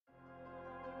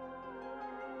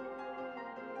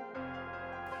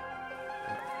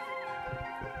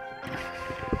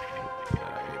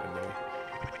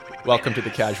Welcome to the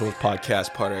Casuals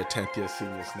Podcast, part of the 10th Year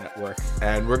Seniors Network.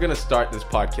 And we're going to start this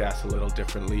podcast a little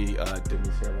differently.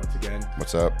 Dimmy's here once again.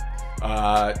 What's up?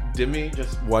 Dimmy,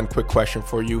 just one quick question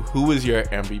for you. Who is your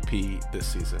MVP this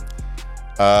season?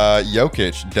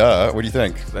 Jokic, duh. What do you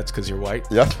think? That's because you're white?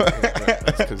 Yep.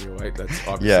 That's because you're white. That's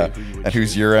obviously who you would And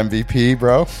who's choose. your MVP,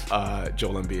 bro?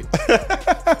 Joel Embiid.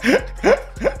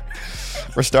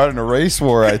 We're starting a race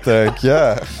war, I think.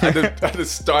 Yeah. At the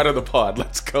start of the pod.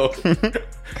 Let's go.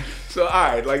 So, all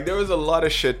right, like there was a lot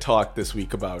of shit talk this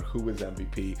week about who was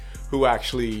MVP, who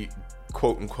actually,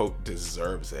 quote unquote,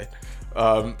 deserves it.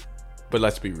 But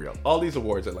let's be real. All these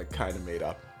awards are like kind of made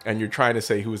up, and you're trying to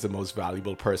say who is the most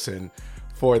valuable person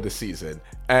for the season.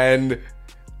 And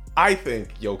I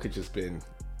think Jokic has been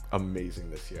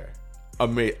amazing this year.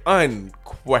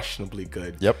 Unquestionably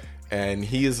good. Yep. And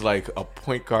he is like a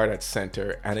point guard at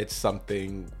center, and it's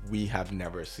something we have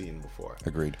never seen before.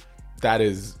 Agreed. That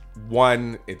is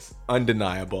one, it's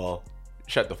undeniable.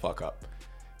 Shut the fuck up.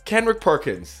 Kendrick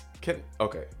Perkins. I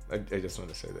just want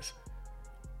to say this.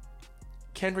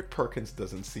 Kendrick Perkins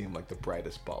doesn't seem like the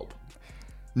brightest bulb.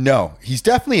 No, he's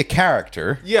definitely a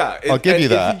character. Yeah. I'll give you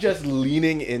that. Is he just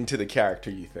leaning into the character,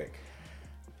 you think?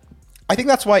 I think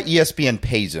that's why ESPN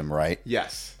pays him, right?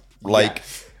 Yes. Like,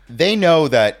 Yes. they know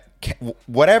that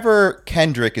whatever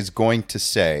Kendrick is going to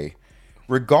say,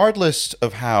 regardless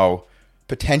of how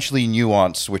potentially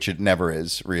nuanced, which it never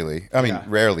is, really. I mean,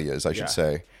 rarely is, I should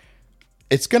say.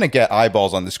 It's gonna get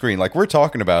eyeballs on the screen. Like we're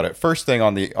talking about it first thing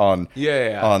on the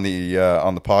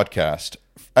podcast.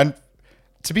 And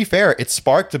to be fair, it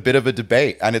sparked a bit of a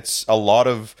debate, and it's a lot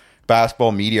of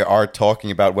basketball media are talking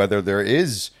about whether there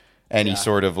is any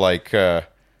sort of like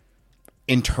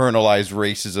internalized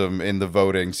racism in the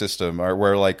voting system, or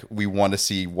where like we want to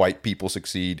see white people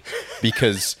succeed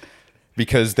because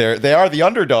they are the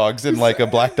underdogs in like a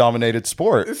black dominated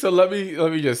sport. So let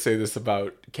me just say this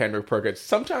about Kendrick Perkins.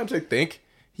 Sometimes I think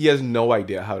he has no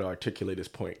idea how to articulate his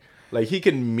point. Like he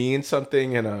can mean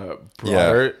something in a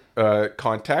broader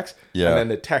context, and then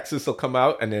the Texas will come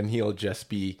out, and then he'll just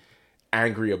be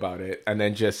angry about it, and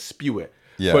then just spew it.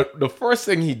 Yeah. But the first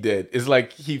thing he did is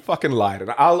like he fucking lied,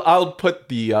 and I'll put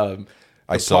the part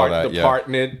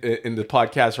in the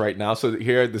podcast right now. So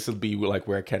here, this will be like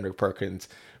where Kendrick Perkins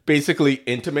basically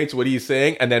intimates what he's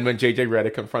saying, and then when JJ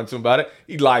Redick confronts him about it,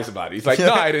 he lies about it. He's like,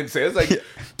 "No, I didn't say it." It's like,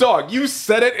 dog, you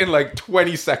said it in like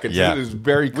 20 seconds. Yeah. It is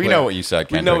very clear. We know what you said,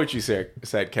 Kendrick. We know what you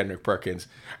said, Kendrick Perkins.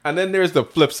 And then there's the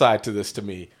flip side to this to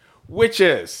me, which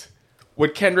is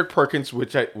what Kendrick Perkins,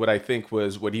 what I think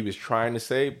was what he was trying to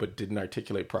say, but didn't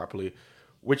articulate properly,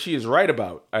 which he is right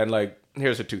about. And like,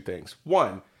 here's the two things.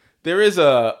 One, there is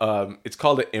it's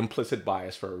called an implicit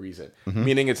bias for a reason,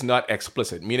 meaning it's not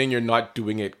explicit, meaning you're not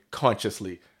doing it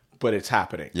consciously, but it's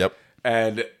happening. Yep.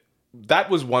 And that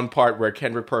was one part where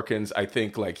Kendrick Perkins, I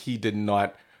think, like he did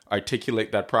not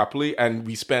articulate that properly. And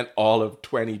we spent all of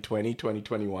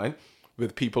 2021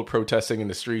 with people protesting in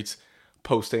the streets,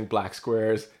 posting black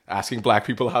squares, asking black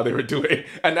people how they were doing.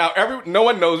 And now no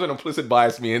one knows what implicit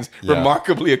bias means,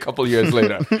 remarkably a couple years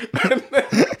later.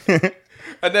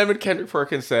 And then when Kendrick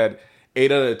Perkins said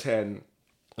 8 out of 10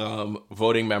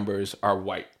 voting members are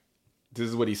white. This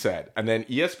is what he said. And then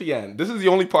ESPN, this is the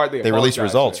only part they released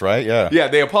results, right? Yeah. Yeah,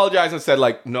 they apologized and said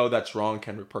like, no, that's wrong.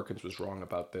 Kendrick Perkins was wrong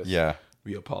about this. Yeah.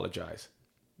 We apologize.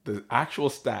 The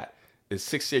actual stat is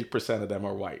 68% of them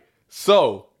are white.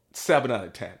 So 7 out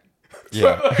of 10.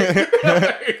 Yeah.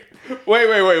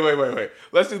 Wait.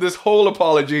 Let's do this whole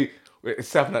apology. It's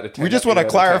 7 out of 10. We just want to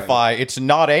clarify, it's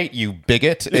not 8, you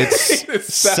bigot.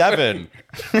 It's 7.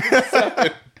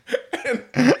 7. And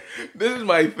this is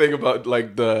my thing about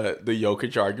like the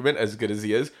Jokic argument, as good as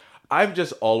he is. I've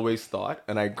just always thought,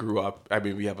 and I grew up, I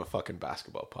mean, we have a fucking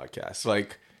basketball podcast.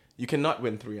 Like, you cannot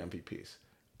win 3 MVPs.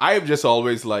 I have just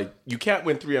always like, you can't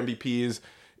win 3 MVPs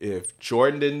if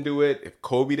Jordan didn't do it, if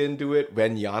Kobe didn't do it,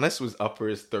 when Giannis was up for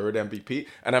his 3rd MVP.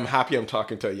 And I'm happy I'm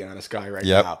talking to a Giannis guy right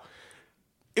now.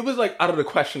 It was like out of the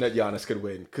question that Giannis could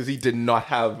win because he did not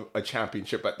have a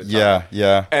championship at the time.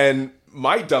 Yeah. And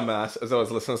my dumbass, as I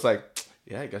was listening, was like,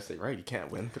 yeah, I guess they're right. You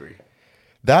can't win 3.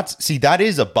 That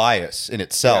is a bias in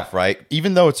itself, right?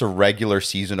 Even though it's a regular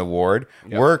season award,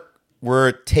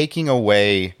 we're taking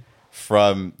away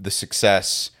from the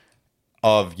success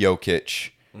of Jokic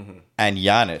and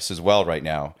Giannis as well right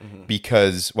now.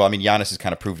 Because, well, I mean, Giannis has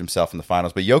kind of proved himself in the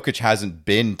finals, but Jokic hasn't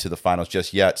been to the finals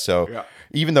just yet. So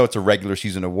even though it's a regular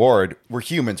season award, we're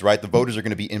humans, right? The voters are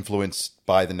going to be influenced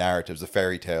by the narratives, the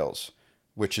fairy tales,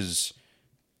 which is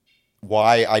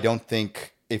why I don't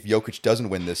think if Jokic doesn't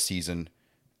win this season,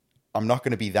 I'm not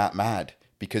going to be that mad,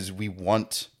 because we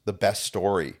want the best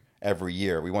story every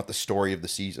year. We want the story of the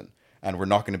season. and we're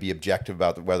not going to be objective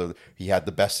about whether he had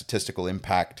the best statistical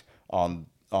impact on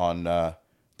the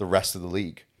rest of the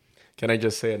league. Can I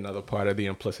just say another part of the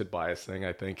implicit bias thing,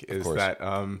 I think, is that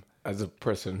as a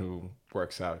person who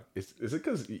works out, is it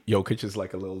because Jokic is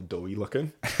like a little doughy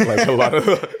looking? Like a lot of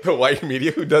the white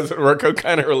media who doesn't work out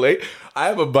kind of relate. I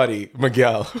have a buddy,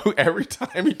 Miguel, who every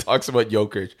time he talks about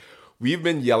Jokic, we've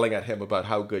been yelling at him about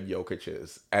how good Jokic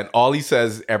is. And all he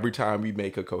says every time we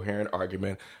make a coherent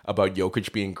argument about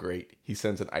Jokic being great, he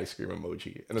sends an ice cream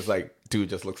emoji. And it's like, dude,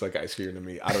 just looks like ice cream to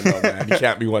me. I don't know, man. He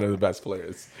can't be one of the best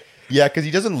players. Yeah, because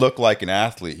he doesn't look like an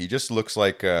athlete. He just looks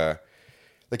like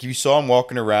if you saw him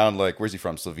walking around, like, where's he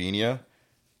from? Slovenia?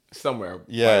 Somewhere.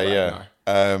 Yeah.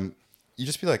 You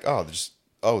just be like,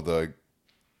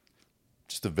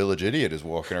 just a village idiot is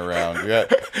walking around. Yeah,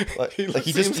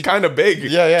 he seems kind of big.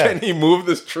 Yeah. Can he move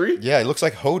this tree? Yeah, he looks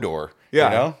like Hodor. Yeah,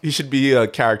 you know? He should be a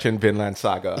character in Vinland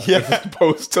Saga as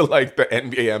opposed to like the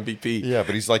NBA MVP. Yeah,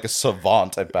 but he's like a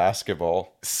savant at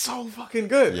basketball. So fucking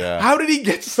good. Yeah. How did he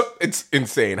get so? It's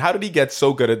insane. How did he get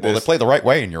so good at this? Well, they play the right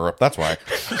way in Europe. That's why.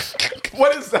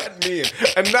 What does that mean?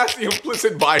 And that's the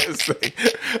implicit bias thing.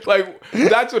 Like,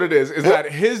 that's what it is. Is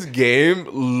that his game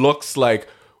looks like.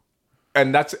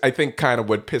 And that's, I think, kind of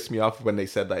what pissed me off when they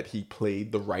said that he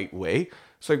played the right way.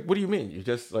 It's like, what do you mean? You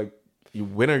just, like, you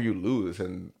win or you lose.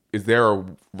 And is there a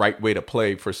right way to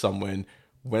play for someone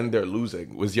when they're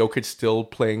losing? Was Jokic still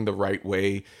playing the right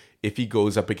way if he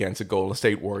goes up against a Golden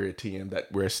State Warrior team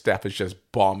where Steph is just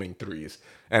bombing threes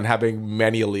and having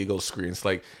many illegal screens?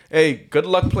 Like, hey, good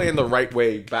luck playing the right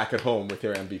way back at home with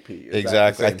your MVP.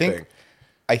 Exactly.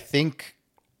 I think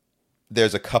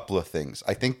there's a couple of things.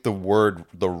 I think the word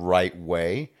 "the right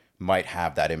way" might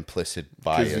have that implicit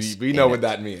bias. We know what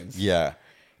that means. Yeah.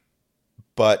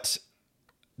 But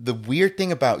the weird thing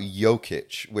about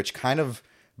Jokic, which kind of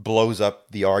blows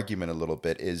up the argument a little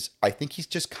bit, is I think he's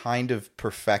just kind of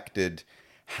perfected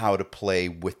how to play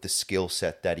with the skill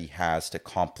set that he has to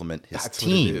complement his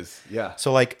team. What it is. Yeah.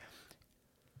 So, like,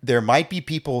 there might be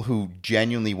people who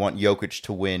genuinely want Jokic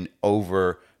to win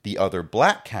over the other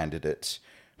black candidates,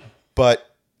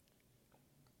 but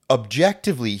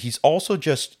objectively, he's also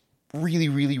just really,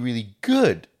 really, really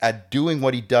good at doing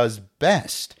what he does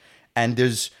best. And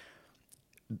there's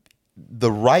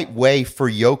the right way for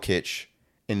Jokic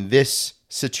in this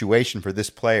situation for this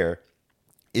player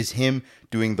is him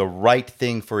doing the right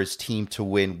thing for his team to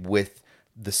win with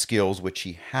the skills which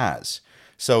he has.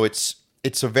 So it's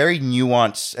a very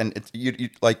nuanced, and you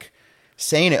like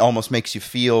saying it almost makes you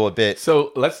feel a bit.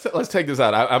 So let's take this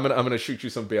out. I'm gonna shoot you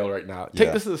some bail right now.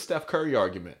 Take this as a Steph Curry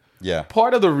argument. Yeah.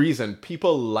 Part of the reason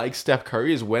people like Steph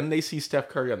Curry is when they see Steph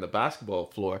Curry on the basketball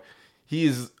floor,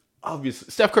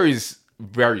 Steph Curry is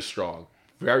very strong,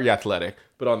 very athletic,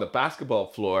 but on the basketball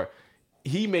floor,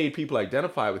 he made people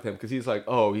identify with him because he's like,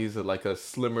 oh, he's like a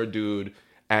slimmer dude,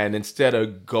 and instead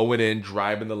of going in,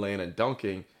 driving the lane and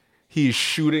dunking, he's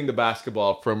shooting the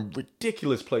basketball from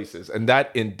ridiculous places. And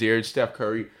that endeared Steph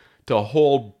Curry to a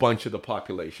whole bunch of the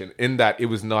population in that it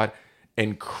was not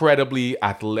incredibly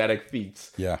athletic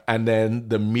feats. Yeah. And then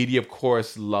the media, of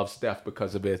course, loved Steph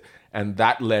because of it. And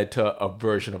that led to a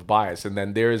version of bias. And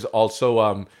then there's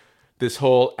also this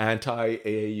whole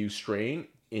anti-AAU strain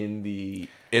in the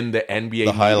NBA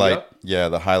the highlight media.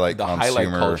 The highlight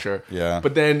culture. Yeah.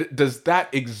 But then does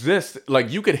that exist?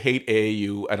 Like, you could hate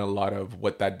AAU and a lot of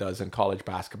what that does in college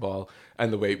basketball,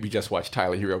 and the way we just watched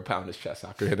Tyler Hero pound his chest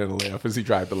after hitting a layup as he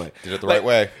drive the lane. Did it the right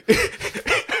way.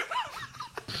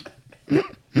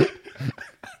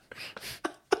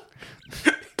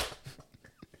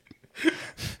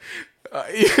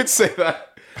 You could say that.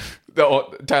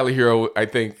 Tyler Hero, I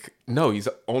think, he's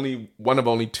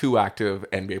only two active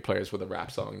NBA players with a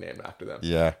rap song named after them.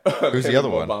 Yeah. Who's the other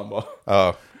one? Bamba.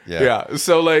 Oh, yeah. Yeah.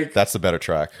 So, like, that's the better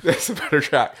track. That's a better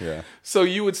track. Yeah. So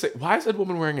you would say, why is that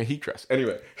woman wearing a heat dress?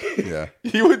 Anyway. Yeah.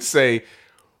 You would say,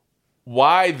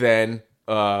 why then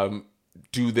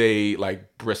do they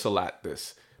like bristle at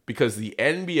this? Because the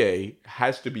NBA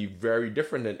has to be very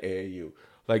different than AAU.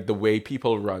 Like, the way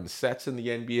people run sets in the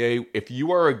NBA, if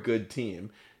you are a good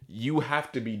team, you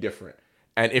have to be different.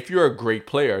 And if you're a great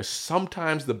player,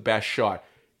 sometimes the best shot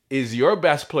is your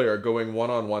best player going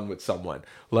one-on-one with someone.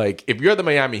 Like, if you're the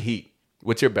Miami Heat,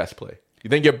 what's your best play? You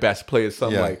think your best play is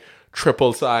some like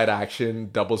triple side action,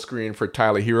 double screen for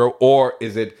Tyler Hero? Or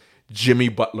is it Jimmy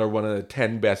Butler, one of the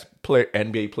 10 best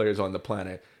NBA players on the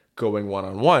planet, going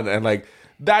one-on-one? And like,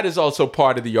 that is also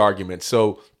part of the argument.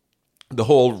 So the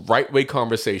whole right way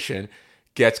conversation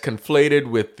gets conflated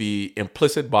with the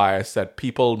implicit bias that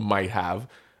people might have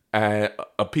and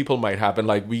people might have, and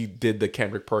like we did the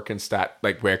Kendrick Perkins stat,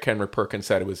 like where Kendrick Perkins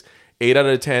said it was 8 out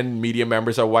of 10 media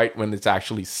members are white when it's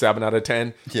actually 7 out of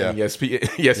 10. Yeah. And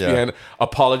ESPN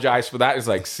apologized for that. It's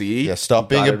like, see, Yeah, stop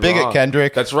being a bigot, wrong.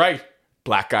 Kendrick. That's right.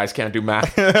 Black guys can't do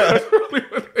math. That's really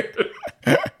what they did.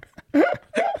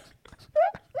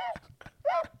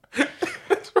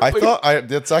 I thought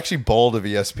it's actually bold of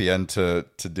ESPN to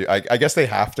do. I guess they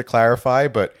have to clarify,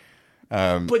 but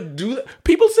But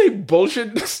people say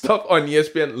bullshit stuff on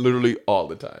ESPN literally all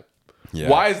the time? Yeah.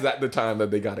 Why is that the time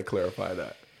that they got to clarify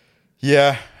that?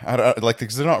 yeah, I don't like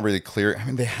because they're not really clear. I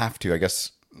mean, they have to. I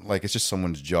guess like it's just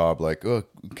someone's job. Like, oh,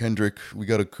 Kendrick, we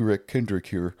got to correct Kendrick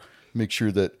here. Make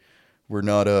sure that we're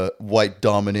not a white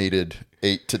dominated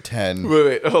 8 to 10.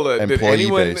 Wait, hold on. Did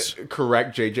anyone base.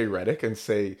 correct JJ Redick and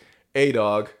say, "Hey,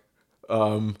 dog,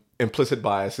 implicit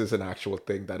bias is an actual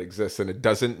thing that exists, and it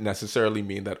doesn't necessarily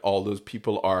mean that all those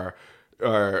people are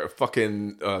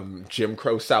fucking Jim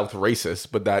Crow South racist,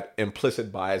 but that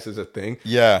implicit bias is a thing."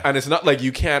 Yeah. And it's not like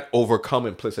you can't overcome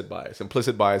implicit bias.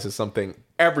 Implicit bias is something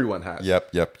everyone has.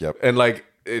 Yep. And like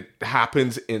it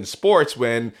happens in sports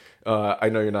when I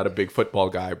know you're not a big football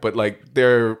guy, but like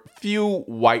there are few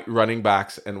white running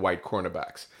backs and white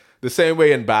cornerbacks. The same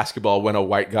way in basketball, when a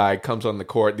white guy comes on the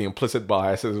court, the implicit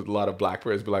bias is a lot of black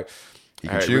players be like, He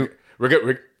can shoot. We're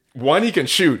good. One, he can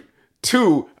shoot.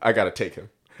 Two, I got to take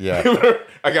him. Yeah.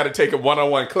 I got to take him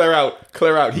one-on-one. Clear out.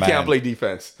 He can't play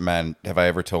defense. Man, have I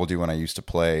ever told you when I used to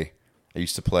play? I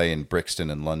used to play in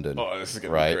Brixton in London. Oh, this is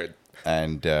going to be great.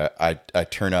 And I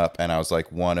turn up and I was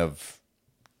like one of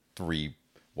 3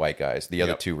 white guys. The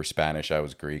other 2 were Spanish. I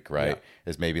was Greek, right? Yep.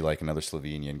 There's maybe like another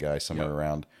Slovenian guy somewhere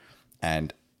around.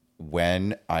 And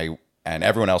and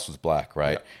everyone else was black,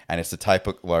 right? Yep. And it's the type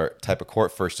of court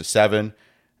 1st to 7,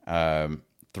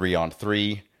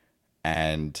 3-on-3.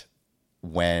 And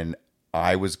when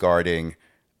I was guarding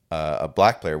a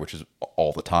black player, which is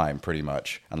all the time pretty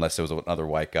much, unless there was another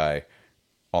white guy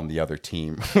on the other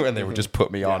team and they would just put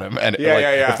me on him. And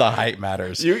if the height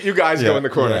matters. You guys go in the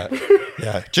corner.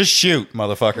 Yeah. Just shoot,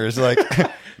 motherfuckers. Like,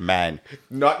 man.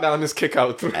 Knock down this kick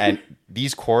out. And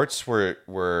these courts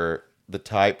were the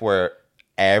type where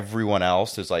everyone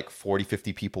else, there's like 40,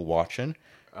 50 people watching.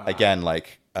 Again,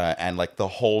 like, and like the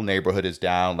whole neighborhood is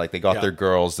down. Like they got their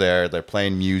girls there. They're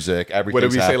playing music. Everything's What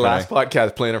did we happening. say last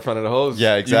podcast? Playing in front of the hose?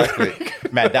 Yeah, exactly.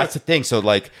 Man, that's the thing. So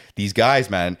like these guys,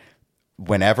 man,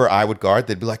 whenever I would guard,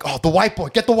 they'd be like, "Oh, the white boy,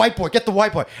 get the white boy, get the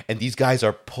white boy." And these guys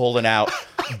are pulling out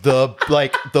the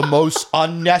most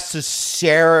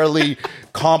unnecessarily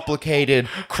complicated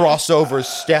crossover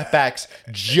step backs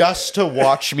just to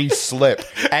watch me slip.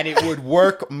 And it would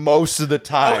work most of the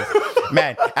time.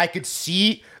 Man, I could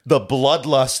see the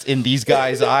bloodlust in these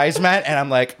guys' eyes, man. And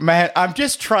I'm like, man, I'm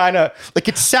just trying to, like,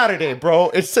 it's Saturday, bro.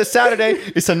 It's a Saturday.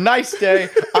 It's a nice day.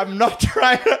 I'm just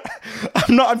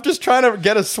trying to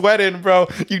get a sweat in, bro.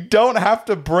 You don't have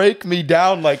to break me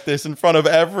down like this in front of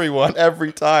everyone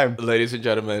every time. Ladies and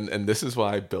gentlemen, and this is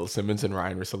why Bill Simmons and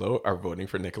Ryan Russillo are voting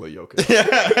for Nikola Jokic.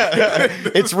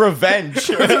 It's revenge. This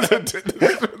is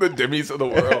the dimmies of the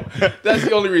world. That's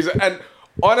the only reason. And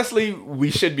honestly, we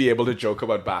should be able to joke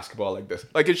about basketball like this.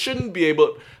 Like, it shouldn't be able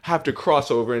to have to cross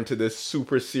over into this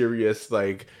super serious,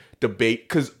 like, debate.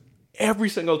 Because every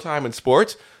single time in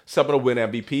sports, someone will win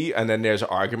MVP, and then there's an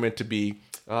argument to be,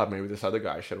 maybe this other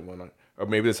guy should have won it. Or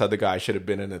maybe this other guy should have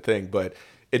been in the thing. But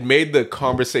it made the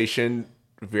conversation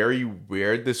very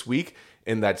weird this week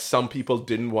in that some people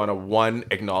didn't want to, 1,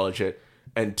 acknowledge it,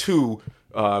 and 2,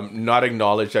 not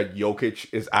acknowledge that Jokic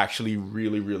is actually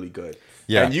really, really good.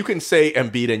 Yeah. And you can say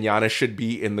Embiid and Giannis should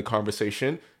be in the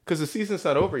conversation because the season's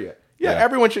not over yet. Yeah,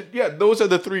 everyone should. Yeah, those are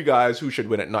the 3 guys who should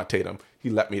win it, not Tatum. He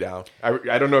let me down.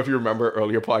 I don't know if you remember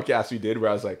earlier podcasts we did where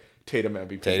I was like, Tatum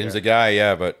MVP. Tatum's a guy,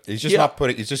 yeah, but he's just not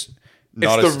putting, he's just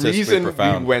not it's as the reason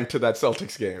profound. we went to that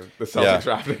Celtics game, the Celtics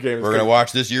Raptors game. We're going to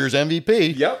watch this year's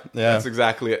MVP. Yep, that's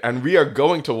exactly it. And we are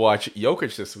going to watch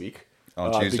Jokic this week.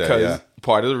 On Tuesday, because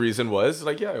part of the reason was,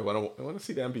 like, I want to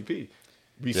see the MVP.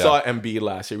 We saw Embiid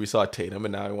last year. We saw Tatum,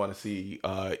 and now I want to see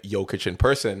Jokic in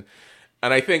person.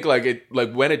 And I think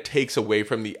when it takes away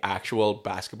from the actual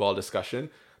basketball discussion,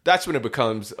 that's when it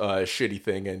becomes a shitty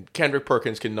thing. And Kendrick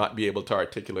Perkins cannot be able to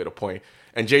articulate a point,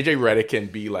 and JJ Redick can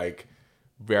be like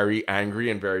very angry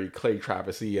and very Clay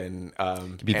Travisy and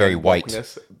be very white,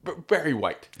 very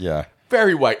white. Yeah,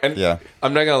 very white. And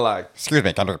I'm not gonna lie. Excuse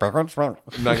me, Kendrick Perkins. I'm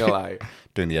not gonna lie.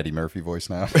 Doing the Eddie Murphy voice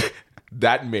now.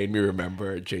 That made me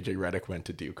remember JJ Redick went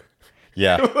to Duke.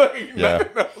 Yeah.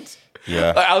 I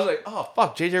was like, oh,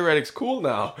 fuck, JJ Redick's cool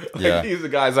now. He's the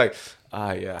guy's like,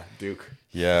 Duke.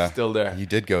 Yeah. Still there. You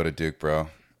did go to Duke, bro.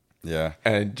 Yeah.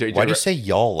 And JJ Why do you say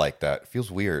y'all like that? It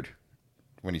feels weird.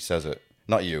 when he says it.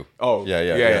 Not you. Oh,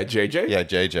 yeah. JJ? Yeah,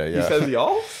 JJ, yeah. He says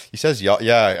y'all? He says y'all,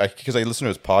 yeah, because I listened to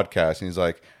his podcast, and he's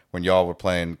like, when y'all were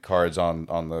playing cards on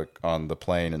the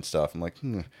plane and stuff, I'm like,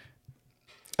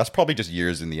 that's probably just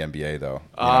years in the NBA, though.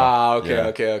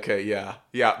 Okay,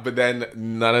 yeah. But then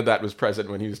none of that was present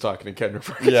when he was talking to Kendrick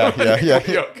Perkins.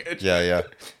 Yeah.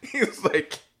 He was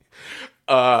like,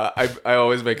 I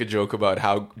always make a joke about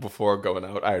how before going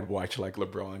out, I'd watch like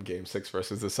LeBron Game 6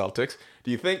 versus the Celtics.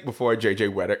 Do you think before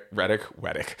JJ Redick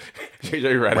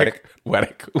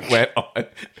went on,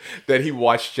 that he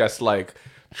watched just like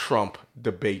Trump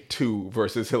debate 2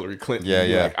 versus Hillary Clinton?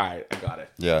 Yeah. Like, all right, I got it.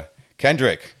 Yeah.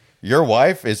 Kendrick, your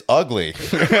wife is ugly. Be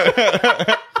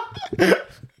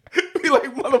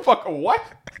like, motherfucker, what?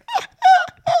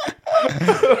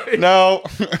 No.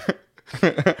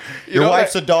 Your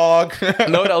wife's a dog. You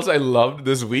know what else I loved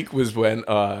this week was when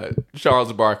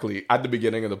Charles Barkley, at the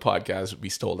beginning of the podcast, we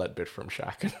stole that bit from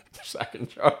Shaq and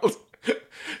Charles.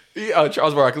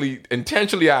 Charles Barkley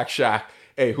intentionally asked Shaq,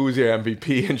 hey, who's your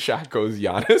MVP? And Shaq goes,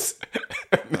 Giannis.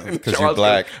 Because he's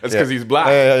black. That's because he's black.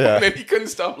 Yeah. And then he couldn't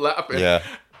stop laughing. Yeah.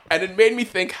 And it made me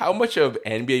think how much of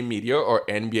NBA media or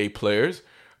NBA players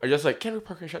are just like, Kendrick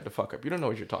Perkins, shut the fuck up. You don't know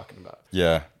what you're talking about.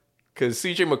 Yeah. Because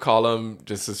CJ McCollum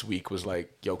just this week was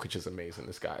like, Jokic is amazing.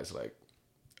 This guy's like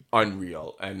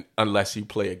unreal. And unless you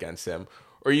play against him,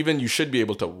 or even you should be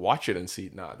able to watch it and see,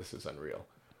 nah, this is unreal.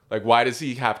 Like, why does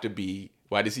he have to do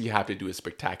a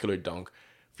spectacular dunk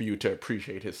for you to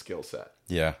appreciate his skill set?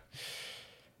 Yeah.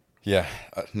 Yeah.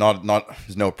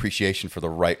 There's no appreciation for the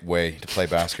right way to play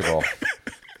basketball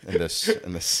in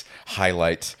this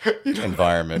highlight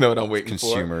environment. You know what I'm waiting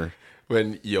consumer. for?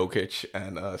 When Jokic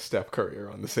and Steph Curry are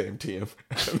on the same team,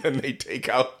 and then they take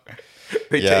out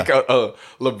a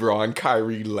LeBron,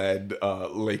 Kyrie led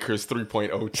Lakers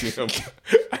 3.0 team,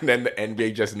 and then the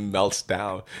NBA just melts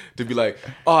down to be like,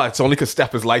 oh, it's only because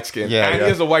Steph is light skinned, and he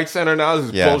has a white center now. This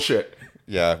is bullshit.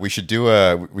 Yeah, we should do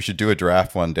a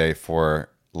draft one day for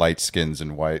light skins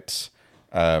and whites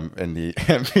in the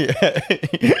NBA.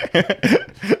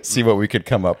 See what we could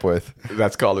come up with.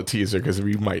 That's called a teaser because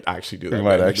we might actually do that. We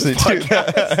might actually do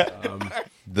that.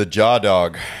 The Jaw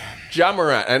Dog. Ja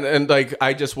Morant. And like,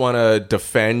 I just want to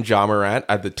defend Ja Morant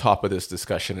at the top of this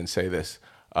discussion and say this.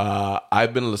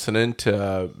 I've been listening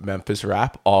to Memphis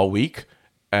rap all week.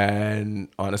 And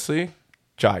honestly,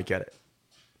 Ja, I get it.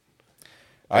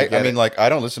 I mean, like, I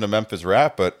don't listen to Memphis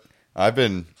rap, but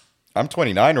I'm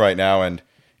 29 right now. And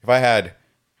if I had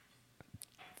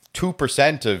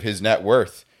 2% of his net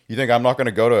worth, you think I'm not going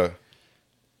to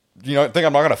think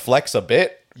I'm not going to flex a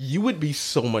bit? You would be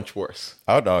so much worse.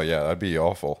 Oh, no, yeah, that'd be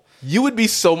awful. You would be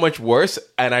so much worse,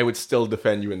 and I would still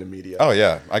defend you in the media. Oh,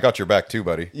 yeah, I got your back too,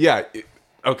 buddy. Yeah,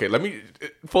 okay,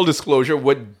 full disclosure,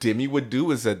 what Dimmy would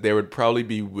do is that there would probably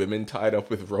be women tied up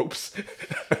with ropes.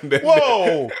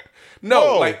 Whoa!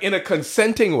 No, like in a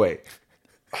consenting way.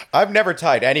 I've never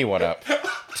tied anyone up,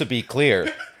 to be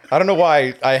clear. I don't know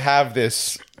why I have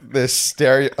this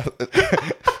stereo.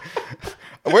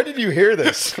 Where did you hear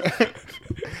this?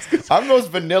 I'm the most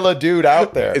vanilla dude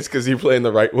out there. It's because you're playing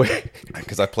the right way.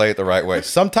 Because I play it the right way.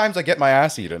 Sometimes I get my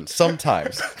ass eaten.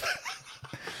 Sometimes.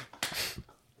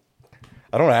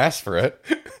 I don't ask for it.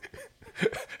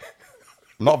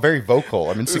 I'm not very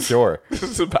vocal. I'm insecure. This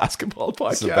is a basketball podcast.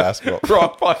 This is a basketball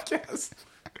rock podcast.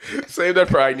 Save that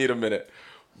for I need a minute.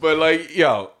 But like,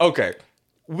 okay.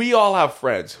 We all have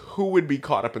friends who would be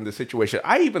caught up in this situation.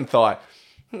 I even thought,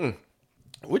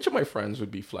 which of my friends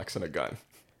would be flexing a gun?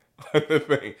 The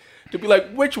thing. To be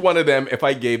like, which one of them, if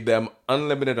I gave them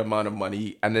unlimited amount of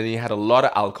money and then he had a lot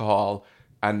of alcohol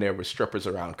and there were strippers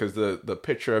around? Because the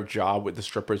picture of Ja with the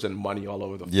strippers and money all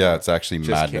over the floor. Yeah, it's actually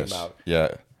madness. Came out.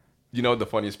 Yeah. You know what the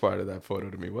funniest part of that photo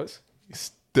to me was?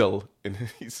 He's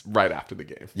right after the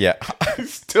game. Yeah.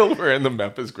 He's still wearing the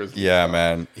Memphis Grizzlies. Yeah,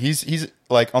 man. He's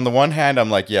like, on the one hand, I'm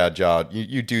like, yeah, Ja,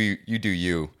 you do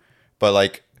you. But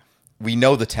like, we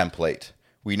know the template.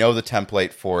 We know the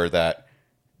template for that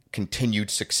continued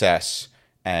success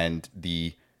and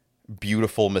the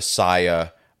beautiful Messiah,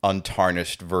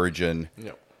 untarnished virgin.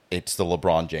 Yep. It's the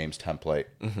LeBron James template.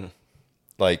 Mm-hmm.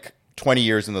 Like 20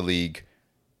 years in the league,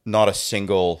 not a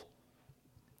single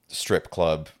strip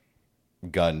club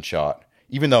gunshot,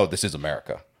 even though this is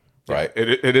America, right?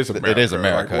 Yeah, it is America. It is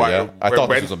America, yeah. I thought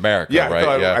this was America,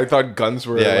 right? I thought guns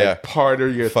were part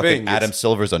of your fucking thing. Adam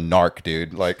Silver's a narc,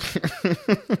 dude. Like,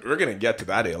 we're going to get to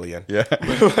that, alien. Yeah.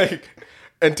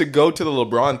 And to go to the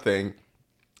LeBron thing,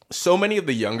 so many of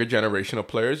the younger generation of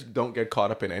players don't get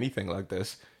caught up in anything like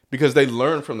this because they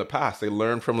learn from the past. They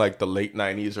learn from like the late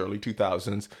 90s, early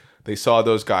 2000s. They saw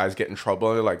those guys get in trouble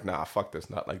and they're like, nah, fuck this,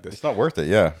 not like this. It's not worth it,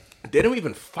 yeah. They don't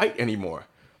even fight anymore.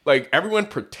 like everyone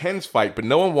pretends fight, but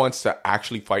no one wants to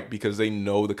actually fight because they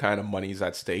know the kind of money is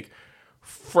at stake.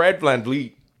 Fred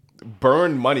VanVleet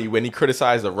burned money when he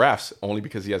criticized the refs only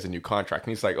because he has a new contract.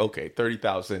 And he's like, okay,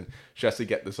 30,000 just to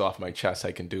get this off my chest.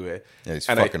 I can do it. Yeah, he's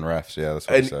fucking refs. Yeah, that's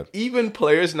what I said. Even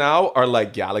players now are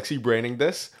like galaxy braining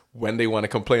this when they want to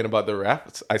complain about the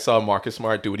refs. I saw Marcus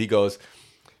Smart do it. He goes,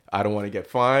 I don't want to get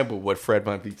fined, but what Fred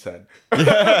VanVleet said.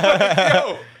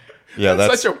 Yo, yeah,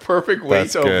 that's such a perfect way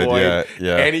to good. avoid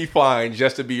Yeah. any fine,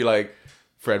 just to be like,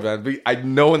 Fred VanVleet. I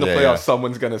know in the playoffs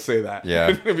someone's gonna say that. Yeah,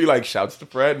 it'd be like, shouts to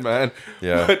Fred, man.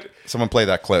 Yeah, but someone play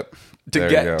that clip.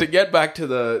 To get back to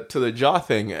the Ja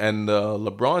thing and the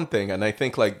LeBron thing, and I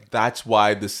think like that's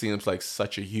why this seems like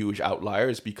such a huge outlier,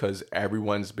 is because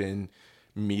everyone's been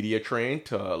media trained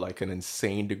to like an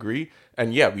insane degree,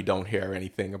 and yeah, we don't hear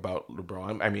anything about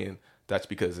LeBron. I mean, that's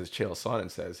because, as Chael Sonnen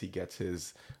says, he gets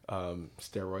his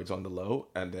steroids on the low,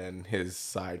 and then his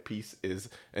side piece is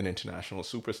an international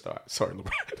superstar. Sorry,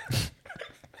 LeBron.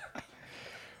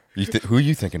 Who are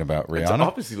you thinking about? Rihanna? It's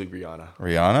obviously Rihanna.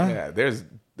 Rihanna? Yeah, there's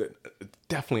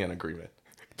definitely an agreement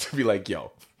to be like,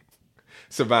 yo,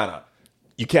 Savannah,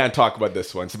 you can't talk about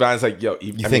this one. Savannah's like, yo,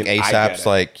 you think ASAP's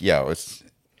like, yo, it's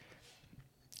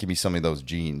give me some of those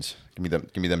genes.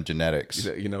 Give me them genetics.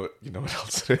 You know what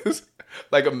else it is?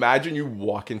 Like, imagine you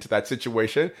walk into that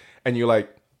situation and you're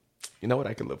like, you know what?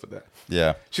 I can live with that.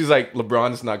 Yeah. She's like,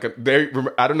 LeBron's not gonna.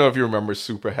 I don't know if you remember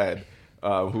Superhead,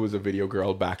 who was a video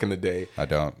girl back in the day. I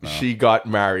don't know. She got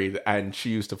married and she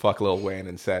used to fuck Lil Wayne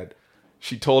and said,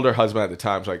 she told her husband at the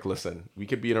time, she's like, listen, we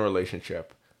could be in a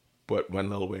relationship, but when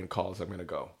Lil Wayne calls, I'm gonna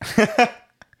go.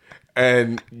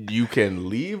 And you can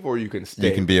leave or you can stay.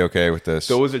 You can be okay with this.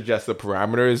 Those are just the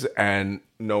parameters, and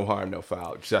no harm, no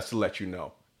foul. Just to let you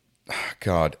know.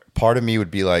 God, part of me would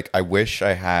be like, I wish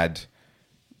I had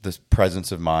this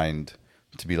presence of mind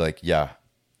to be like, yeah,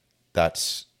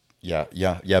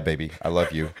 baby, I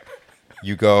love you.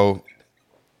 You go,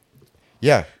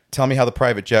 yeah, tell me how the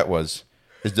private jet was.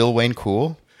 Is Lil Wayne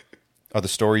cool? Are the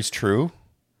stories true?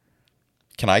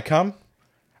 Can I come?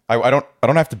 I don't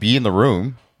have to be in the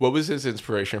room. What was his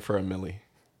inspiration for a milli?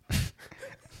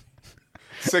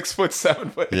 6 foot,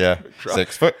 7 foot. Yeah,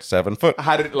 6 foot, 7 foot.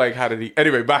 How did he?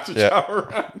 Anyway, back to Ja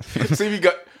Morant. See,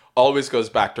 always goes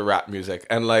back to rap music,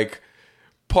 and like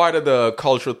part of the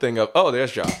cultural thing of, oh,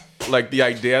 there's Ja. Like the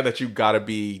idea that you gotta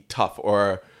be tough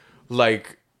or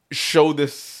like show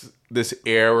this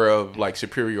air of like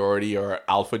superiority or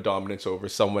alpha dominance over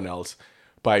someone else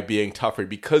by being tougher,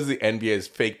 because the NBA is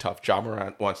fake tough. Ja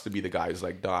Morant wants to be the guy who's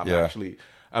like, nah,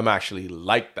 I'm actually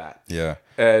like that. Yeah.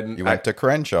 And you went to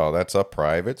Crenshaw. That's a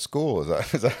private school.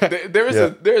 Is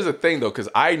that? There's a thing though, because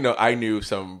I knew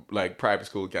some like private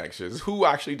school gangsters who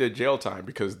actually did jail time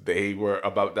because they were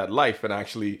about that life and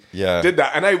actually did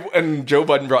that. And Joe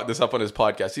Budden brought this up on his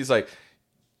podcast. He's like,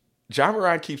 Ja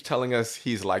Morant keeps telling us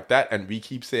he's like that, and we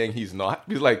keep saying he's not.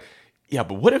 He's like, yeah,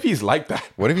 but what if he's like that?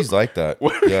 What if he's like that?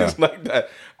 What if he's like that?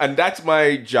 And that's my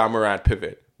Ja Morant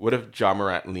pivot. What if Ja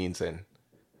Morant leans in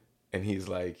and he's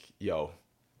like, yo,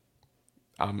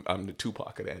 I'm the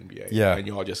Tupac of the NBA. Yeah. And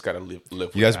y'all just got to live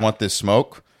with you guys that. Want this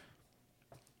smoke?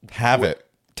 Have it.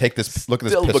 Take this. Look at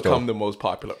this pistol. Still become the most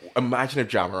popular. Imagine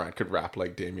if Ja Morant could rap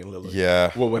like Damian Lillard.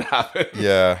 Yeah. What would happen?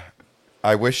 Yeah.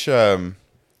 I wish... fuck.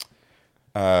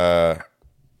 I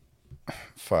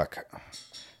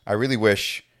really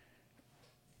wish...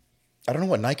 I don't know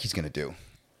what Nike's going to do.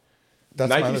 That's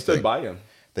Nike stood by him.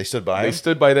 They stood by him? They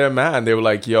stood by their man. They were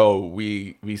like, yo,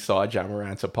 we saw Ja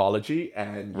Morant's apology,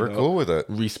 and we're cool with it.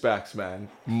 Respects, man.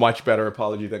 Much better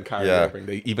apology than Kyrie Irving.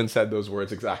 They even said those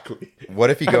words exactly.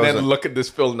 What if he goes... And then look at this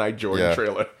Phil Knight Jordan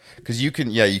trailer. Because you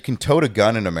can tote a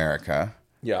gun in America.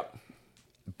 Yeah.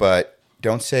 But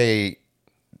don't say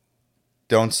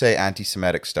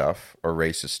anti-Semitic stuff or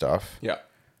racist stuff. Yeah.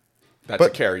 That's a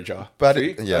carry, Ja. But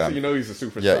see? That's how you know he's a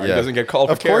superstar. Yeah. He doesn't get called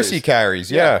for carries. Of course he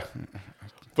carries, yeah.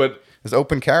 But there's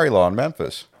open carry law in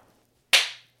Memphis.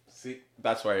 See,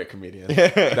 that's why you're a comedian.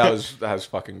 That was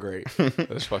fucking great. That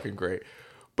was fucking great.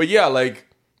 But yeah, like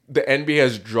the NBA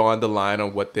has drawn the line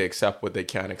on what they accept, what they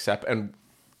can't accept, and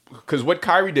because what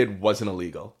Kyrie did wasn't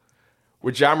illegal.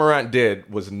 What Ja Morant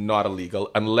did was not illegal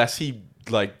unless he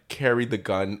like carried the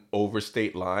gun over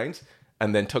state lines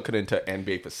and then took it into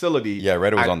NBA facility. Yeah, I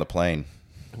read it was on the plane.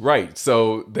 Right.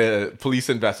 So the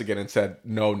police investigated and said,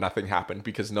 no, nothing happened,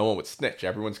 because no one would snitch.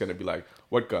 Everyone's going to be like,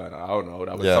 what gun? I don't know.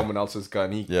 That was someone else's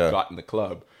gun he got in the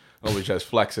club. I was just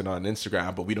flexing on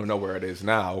Instagram, but we don't know where it is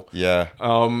now. Yeah.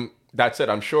 That's it.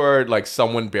 I'm sure like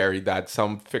someone buried that,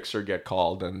 some fixer get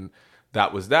called, and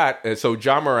that was that. And so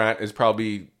Ja Morant is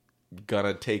probably going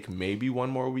to take maybe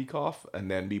one more week off and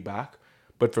then be back.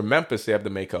 But for Memphis, they have to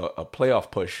make a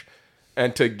playoff push.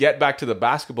 And to get back to the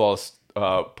basketball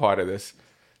part of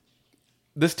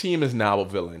this team is now a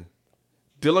villain.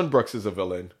 Dylan Brooks is a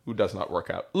villain who does not work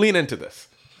out. Lean into this.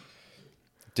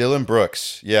 Dylan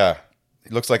Brooks, yeah. He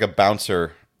looks like a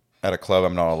bouncer at a club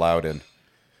I'm not allowed in.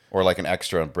 Or like an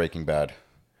extra on Breaking Bad.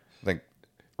 I think,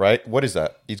 right? What is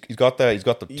that? He's got the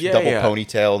double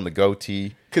ponytail and the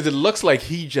goatee. Because it looks like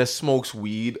he just smokes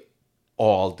weed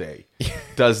all day.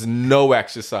 Does no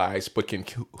exercise, but can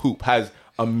hoop. Has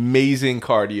amazing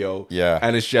cardio. Yeah.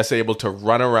 And is just able to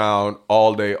run around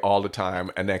all day, all the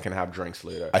time, and then can have drinks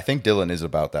later. I think Dylan is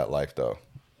about that life, though.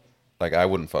 Like, I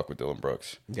wouldn't fuck with Dylan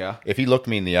Brooks. Yeah. If he looked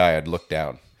me in the eye, I'd look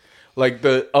down. Like,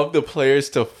 of the players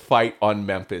to fight on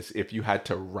Memphis, if you had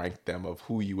to rank them of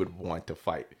who you would want to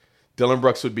fight, Dylan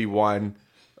Brooks would be one.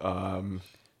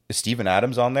 Is Steven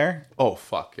Adams on there? Oh,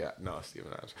 fuck, yeah. No,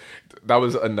 Steven Adams. That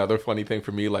was another funny thing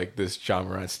for me, like, this Ja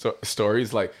Morant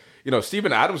stories. Like, you know,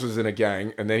 Steven Adams was in a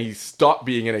gang, and then he stopped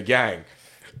being in a gang.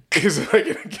 He's like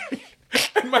in a gang.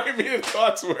 And my immediate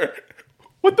thoughts were,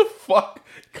 what the fuck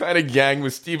kind of gang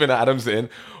was Steven Adams in?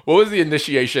 What was the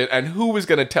initiation? And who was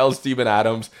going to tell Steven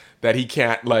Adams that he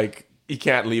can't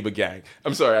leave a gang?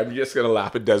 I'm sorry, I'm just going to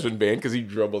laugh at Desmond Bain because he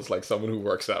dribbles like someone who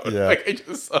works out. Yeah. Like, I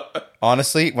just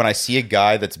honestly, when I see a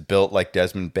guy that's built like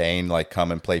Desmond Bain, like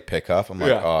come and play pickup, I'm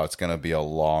like, oh, it's going to be a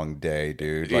long day,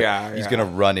 dude. Like, he's going to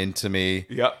run into me.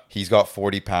 Yep. He's got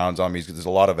 40 pounds on me. There's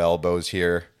a lot of elbows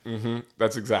here. Mm-hmm.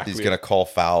 That's exactly He's going to call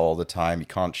foul all the time. He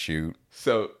can't shoot.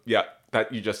 So, yeah,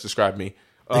 that you just described me.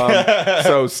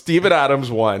 So, Steven Adams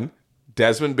 1,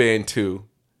 Desmond Bain 2.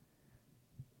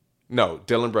 No,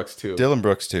 Dylan Brooks 2. Dylan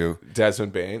Brooks 2.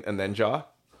 Desmond Bain, and then Ja?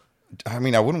 I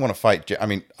mean, I wouldn't want to fight. I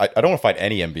mean, I don't want to fight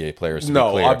any NBA players. To No,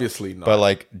 be clear. obviously not. But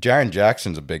like, Jaren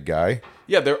Jackson's a big guy.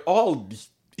 Yeah, they're all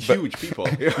huge people.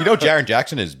 You know, Jaren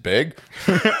Jackson is big.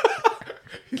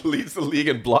 He leads the league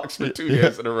in blocks for 2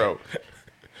 years in a row.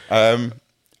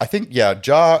 I think,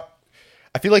 ja.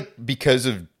 I feel like because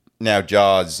of now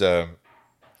Ja's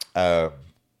not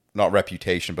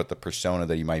reputation, but the persona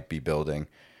that he might be building,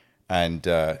 and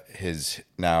his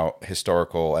now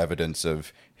historical evidence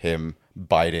of him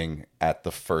biting at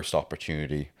the first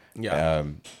opportunity. Yeah.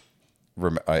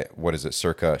 What is it?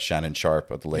 Circa Shannon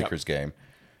Sharp at the Lakers game.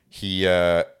 He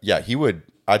would.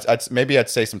 I'd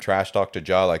say some trash talk to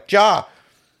Ja, like, Ja,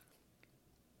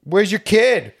 where's your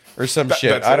kid? Or some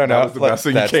shit. I don't know. That's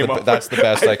the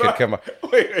best I could come up.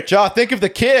 Wait. Ja, think of the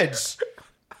kids.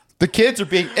 The kids are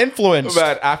being influenced.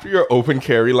 Man, after your open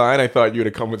carry line, I thought you'd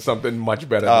have come with something much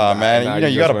better. Oh man,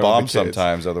 you got to bomb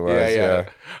sometimes, otherwise. Yeah.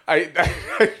 I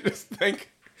just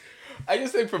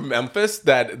think for Memphis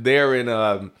that they're in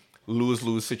a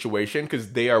lose-lose situation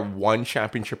because they are one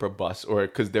championship or bust, or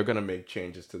because they're gonna make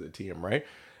changes to the team, right?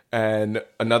 And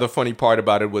another funny part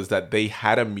about it was that they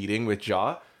had a meeting with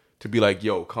Ja to be like,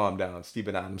 yo, calm down.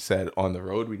 Steven Adams said on the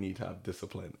road, we need to have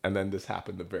discipline. And then this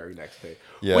happened the very next day,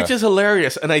 which is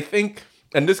hilarious. And I think,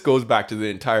 and this goes back to the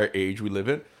entire age we live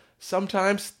in,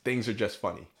 sometimes things are just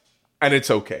funny and it's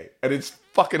okay. And it's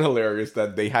fucking hilarious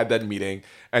that they had that meeting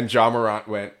and Ja Morant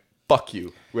went, fuck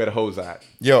you, where the hoes at?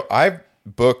 Yo, I've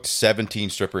booked 17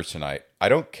 strippers tonight. I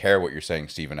don't care what you're saying,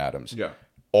 Steven Adams. Yeah.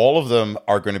 All of them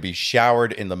are going to be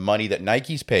showered in the money that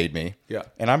Nike's paid me. Yeah.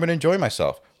 And I'm going to enjoy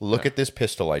myself. Look at this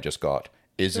pistol I just got.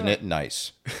 Isn't it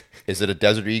nice? Is it a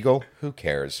Desert Eagle? Who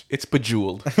cares? It's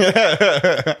bejeweled. Pew,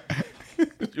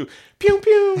 pew, pew,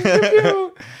 pew.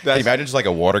 Can you imagine just like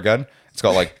a water gun? It's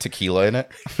got like tequila in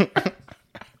it.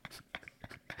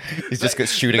 He's just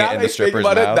shooting it in the strippers'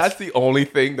 mouths. That's the only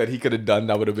thing that he could have done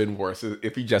that would have been worse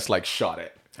if he just like shot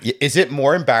it. Is it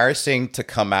more embarrassing to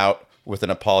come out with an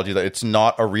apology that it's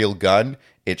not a real gun?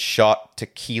 It shot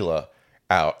tequila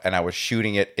out and I was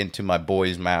shooting it into my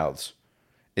boys' mouths.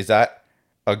 Is that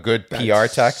a good PR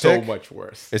tactic? So much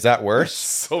worse. Is that worse?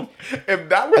 So if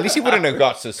that were at least he wouldn't have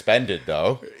got suspended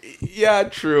though. Yeah,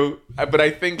 true. But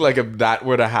I think like if that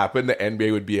were to happen, the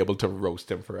NBA would be able to roast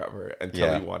him forever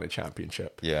until he won a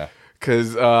championship. Yeah.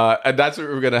 Because and that's what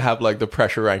we're gonna have like the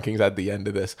pressure rankings at the end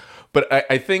of this. But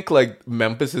I think like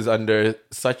Memphis is under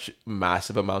such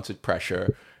massive amounts of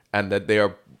pressure, and that they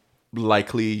are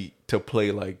likely to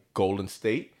play like Golden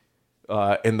State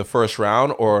in the first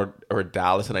round or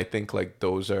Dallas, and I think like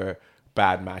those are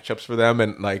bad matchups for them.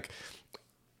 And like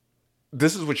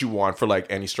this is what you want for like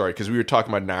any story, because we were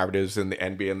talking about narratives in the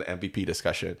NBA and the MVP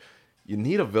discussion. You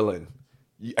need a villain.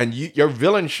 And your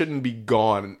villain shouldn't be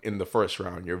gone in the first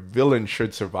round. Your villain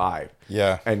should survive.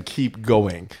 Yeah. And keep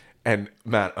going. And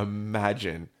man,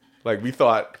 imagine. Like we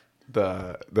thought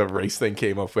the race thing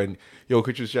came up when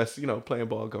Jokic was just, playing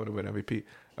ball, going to win MVP.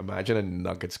 Imagine a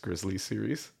Nuggets Grizzlies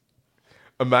series.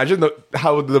 Imagine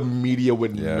how the media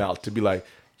would melt to be like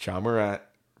Ja Morant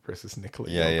versus Nikola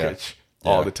Jokic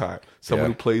all the time.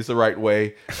 Someone who plays the right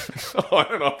way on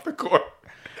and off the court.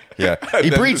 Yeah, he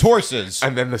breeds horses,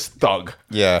 and then this thug.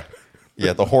 Yeah,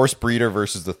 the horse breeder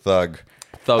versus the thug.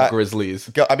 Grizzlies.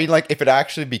 I mean, like, if it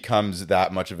actually becomes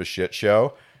that much of a shit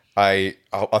show, I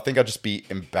think I'll just be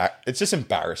it's just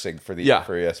embarrassing for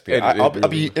ESPN. I'll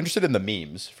be interested in the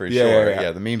memes for sure.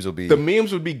 Yeah, the memes will be. The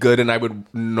memes would be good, and I would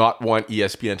not want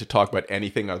ESPN to talk about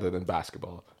anything other than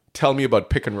basketball. Tell me about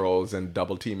pick and rolls and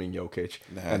double teaming Jokic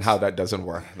and how that doesn't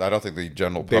work. I don't think the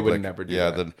general public. They would never do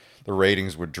that. The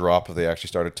ratings would drop if they actually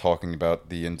started talking about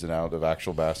the ins and outs of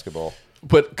actual basketball.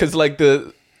 But because like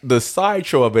the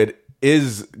sideshow of it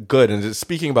is good, and just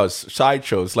speaking about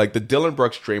sideshows, like the Dillon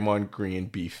Brooks Draymond Green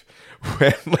beef,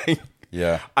 when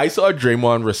I saw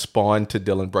Draymond respond to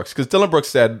Dillon Brooks because Dillon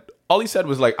Brooks all he said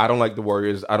was like, I don't like the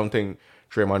Warriors, I don't think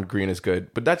Draymond Green is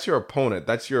good, but that's your opponent,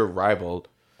 that's your rival.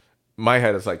 My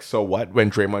head is like, so what? When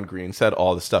Draymond Green said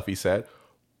all the stuff he said,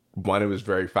 one, it was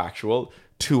very factual.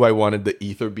 Two, I wanted the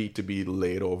ether beat to be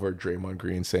laid over Draymond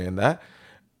Green saying that.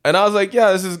 And I was like,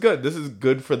 yeah, this is good. This is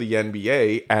good for the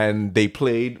NBA. And they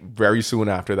played very soon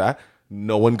after that.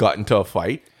 No one got into a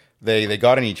fight. They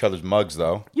got in each other's mugs,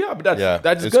 though. Yeah, but that's good.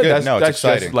 That's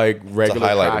exciting. Just like regular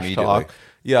trash talk.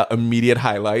 Yeah, immediate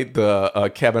highlight.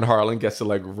 The Kevin Harlan gets to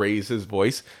like raise his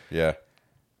voice. Yeah.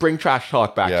 Bring trash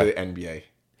talk back to the NBA.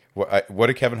 What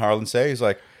did Kevin Harlan say?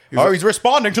 He's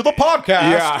responding to the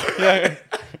podcast. Yeah.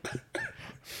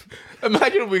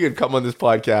 Imagine if we could come on this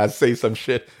podcast, say some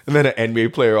shit, and then an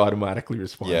NBA player automatically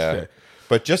responds to it.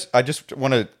 But I just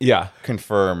want to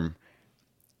confirm,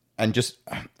 and just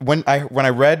when I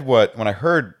read what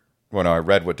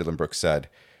Dillon Brooks said,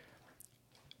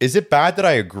 is it bad that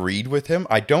I agreed with him?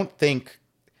 I don't think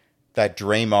that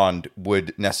Draymond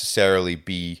would necessarily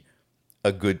be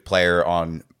a good player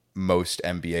on most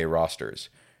NBA rosters.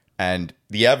 And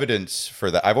the evidence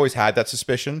for that, I've always had that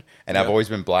suspicion, and I've always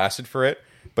been blasted for it.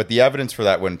 But the evidence for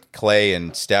that, when Clay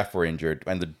and Steph were injured,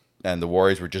 and the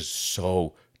Warriors were just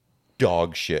so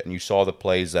dog shit, and you saw the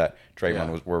plays that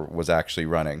Draymond was actually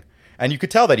running, and you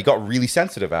could tell that he got really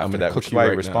sensitive after that, which is why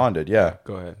he responded. Yeah,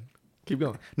 go ahead, keep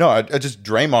going. No, I just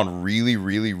Draymond really,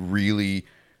 really, really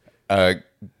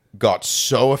got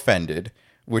so offended.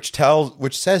 Which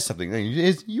says something.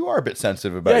 You are a bit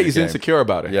sensitive about it. Yeah, he's insecure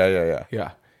about it.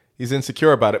 Yeah. He's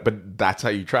insecure about it, but that's how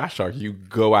you trash talk. You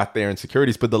go out there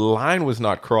insecurities, but the line was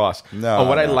not crossed. No. And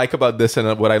what I like about this,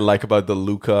 and what I like about the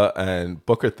Luka and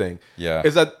Booker thing,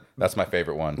 is that that's my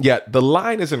favorite one. Yeah, the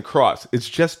line isn't crossed. It's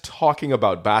just talking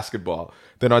about basketball.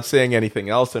 They're not saying anything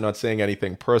else. They're not saying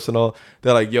anything personal.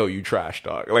 They're like, yo, you trash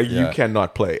talk. Like, you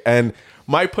cannot play. And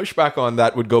my pushback on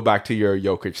that would go back to your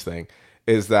Jokic thing,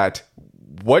 is that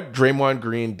what Draymond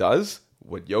Green does,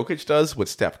 what Jokic does, what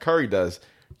Steph Curry does,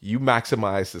 you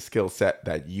maximize the skill set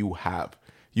that you have.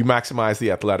 You maximize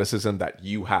the athleticism that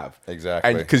you have. Exactly.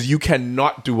 And because you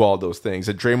cannot do all those things.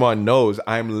 And Draymond knows,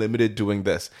 I'm limited doing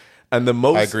this. And the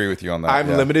most I agree with you on that. I'm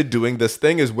limited doing this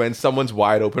thing is when someone's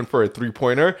wide open for a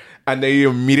 3-pointer and they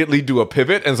immediately do a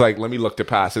pivot and it's like, let me look to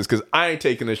passes because I ain't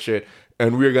taking this shit.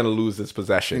 And we're going to lose this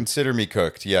possession. Consider me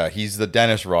cooked. Yeah, he's the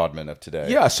Dennis Rodman of today.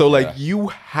 Yeah, so like you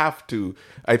have to,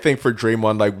 I think for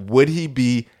Draymond, like would he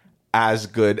be as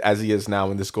good as he is now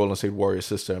in this Golden State Warriors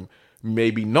system?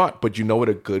 Maybe not, but you know what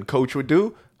a good coach would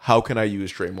do? How can I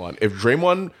use Draymond?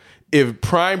 If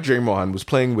prime Draymond was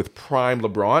playing with prime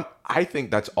LeBron, I think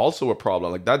that's also a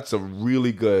problem. Like that's a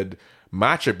really good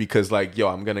matchup because like, yo,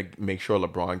 I'm going to make sure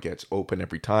LeBron gets open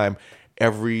every time.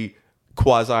 Every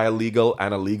quasi-illegal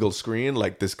and illegal screen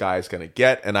like this guy's gonna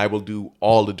get, and I will do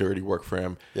all the dirty work for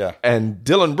him. Yeah. And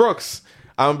Dillon Brooks,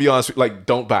 I'm gonna be honest with you, like,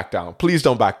 don't back down. Please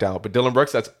don't back down. But Dillon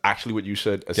Brooks, that's actually what you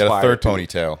should aspire to. Get a third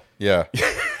ponytail. Yeah.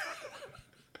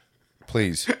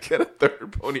 Please. Get a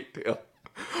third ponytail.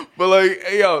 But like,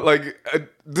 yo, like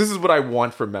this is what I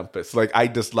want for Memphis. Like, I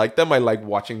dislike them. I like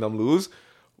watching them lose,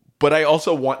 but I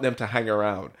also want them to hang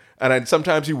around. And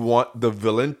sometimes you want the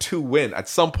villain to win. At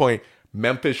some point,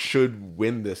 Memphis should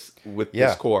win this with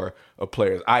this core of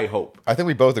players. I hope. I think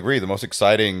we both agree. The most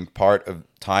exciting part of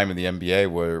time in the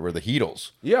NBA were the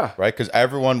Heatles. Yeah. Right? Because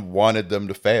everyone wanted them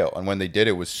to fail. And when they did,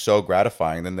 it was so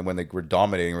gratifying. Then when they were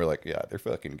dominating, we're like, yeah, they're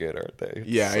fucking good, aren't they?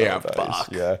 Yeah, nice. Fuck.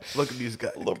 Yeah. Look at these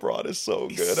guys. LeBron is so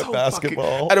good at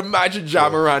basketball. And imagine Ja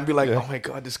Morant be like, oh my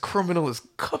God, this criminal is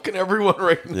cooking everyone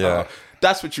right now. Yeah.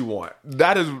 That's what you want.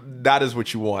 That is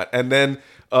what you want. And then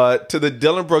to the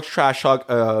Dillon Brooks trash talk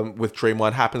with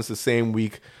Draymond happens the same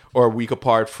week or a week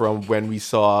apart from when we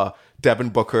saw Devin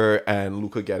Booker and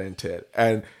Luka get into it.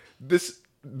 And this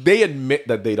they admit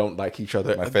that they don't like each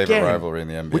other. My favorite rivalry in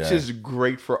the NBA. Which is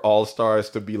great for all stars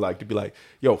to be like,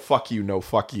 yo, fuck you, no,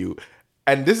 fuck you.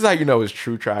 And this is how you know it's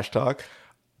true trash talk.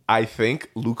 I think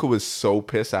Luka was so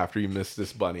pissed after he missed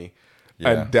this bunny. Yeah.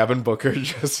 And Devin Booker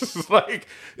just like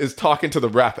is talking to the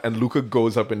ref, and Luka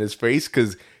goes up in his face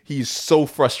because he's so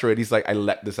frustrated. He's like, I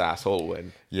let this asshole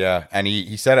win. Yeah, and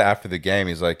he said it after the game.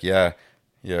 He's like, yeah,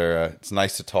 you're. It's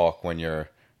nice to talk when you're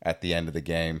at the end of the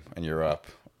game and you're up.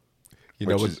 You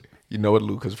know what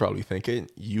Luka's probably thinking?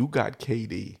 You got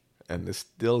KD, and this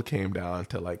still came down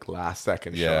to like last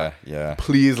second shot. Yeah.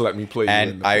 Please let me play.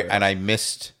 And I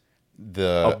missed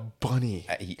a bunny.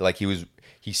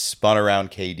 He spun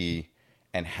around KD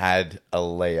and had a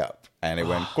layup, and it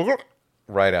went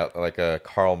right out like a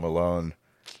Karl Malone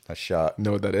shot. You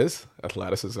know what that is?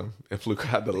 Athleticism. If Luka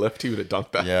had the lift, he would have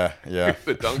dunked that. Yeah. He would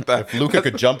have dunked that. If Luka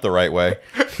could jump the right way.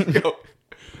 Yo,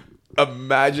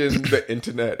 imagine the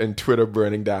internet and Twitter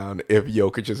burning down if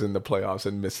Jokic is in the playoffs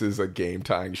and misses a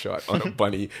game-tying shot on a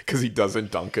bunny because he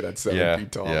doesn't dunk it at 7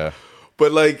 feet tall. Yeah.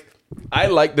 But like, I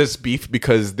like this beef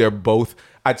because they're both,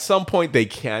 at some point they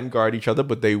can guard each other,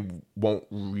 but they won't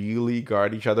really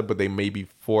guard each other, but they may be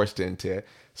forced into it.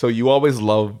 So you always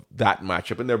love that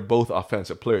matchup, and they're both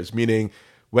offensive players, meaning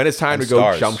when it's time to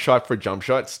go jump shot for jump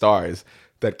shot, stars,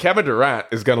 that Kevin Durant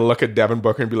is going to look at Devin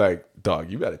Booker and be like,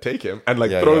 dog, you got to take him, and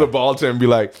throw the ball to him and be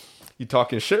like, you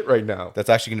talking shit right now. That's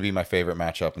actually going to be my favorite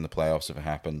matchup in the playoffs if it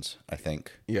happens, I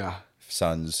think. Yeah.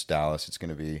 Suns, Dallas, it's going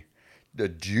to be the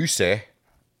juicy.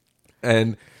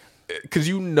 And because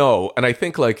and I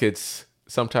think like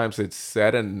sometimes it's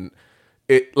said and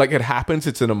it happens,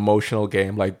 it's an emotional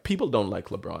game. Like, people don't like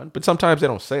LeBron, but sometimes they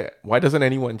don't say it. Why doesn't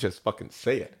anyone just fucking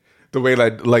say it? The way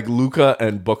like Luka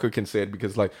and Booker can say it,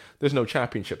 because like there's no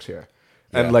championships here.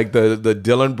 Yeah. And like the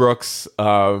Dylan Brooks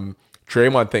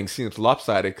Draymond thing seems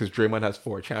lopsided because Draymond has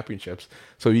 4 championships,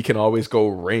 so he can always go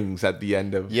rings at the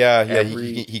end of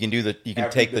he can do you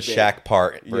can take the Shaq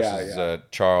part versus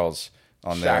Charles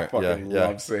on Shaq there.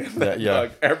 Loves saying that.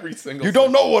 Like, every single. You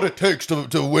don't know what it takes to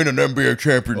win an NBA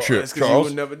championship, Charles.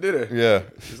 You never did it. Yeah,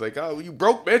 he's like, oh, you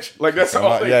broke, bitch. Like, that's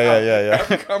all.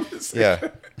 Yeah.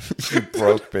 You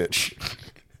broke, bitch.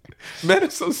 Men are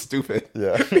so stupid.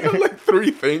 Yeah, you have like 3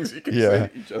 things you can say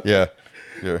to each other.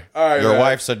 Yeah. Your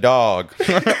wife's a dog.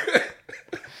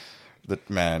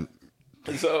 Man.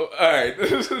 So, all right.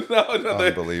 This is now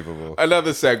unbelievable.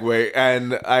 Another segue,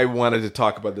 and I wanted to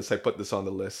talk about this. I put this on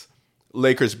the list.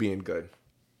 Lakers being good.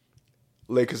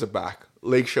 Lakers are back.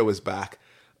 Lake Show is back.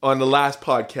 On the last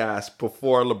podcast,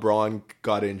 before LeBron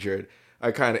got injured,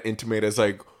 I kind of intimated, it's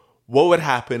like, what would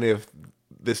happen if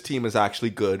this team is actually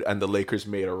good and the Lakers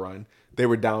made a run? They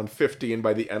were down 15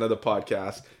 by the end of the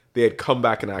podcast. They had come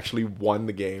back and actually won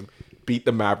the game, beat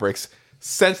the Mavericks.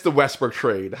 Since the Westbrook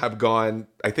trade, have gone,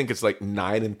 I think it's like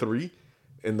 9-3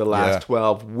 in the last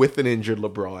 12 with an injured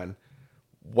LeBron.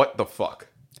 What the fuck?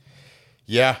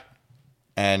 Yeah.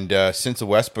 And since the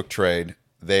Westbrook trade,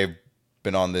 they've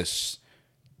been on this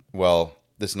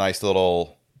nice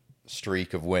little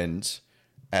streak of wins.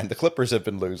 And the Clippers have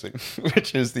been losing,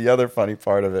 which is the other funny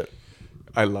part of it.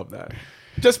 I love that.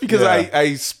 Just because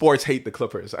I sports hate the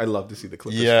Clippers. I love to see the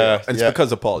Clippers fail. And it's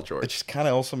because of Paul George. It just kind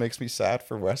of also makes me sad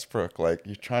for Westbrook. Like,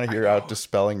 you're trying to hear out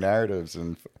dispelling narratives.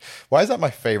 And why is that my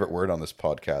favorite word on this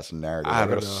podcast, narrative? I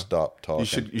gotta stop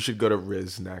talking. You should go to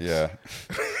Riz next. Yeah.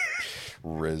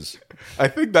 Riz. I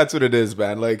think that's what it is,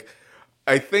 man. Like,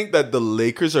 I think that the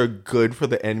Lakers are good for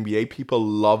the NBA. People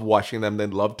love watching them. They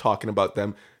love talking about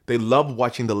them. They love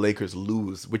watching the Lakers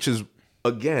lose, which is,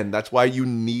 again, that's why you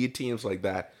need teams like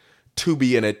that to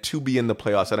be in it, to be in the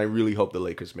playoffs. And I really hope the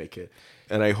Lakers make it.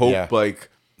 And I hope,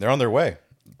 they're on their way.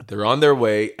 They're on their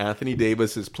way. Anthony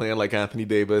Davis is playing like Anthony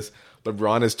Davis.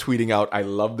 LeBron is tweeting out, I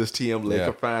love this team.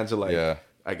 Laker fans are like,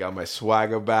 I got my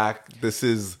swagger back. This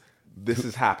is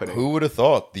happening. Who would have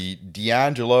thought? The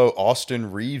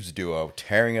D'Angelo-Austin Reeves duo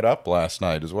tearing it up last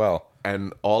night as well.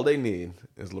 And all they need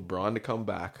is LeBron to come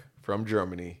back from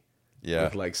Germany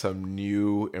with like some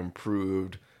new,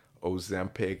 improved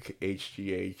Ozempic,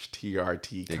 HGH,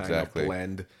 TRT kind of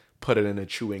blend. Put it in a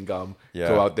chewing gum.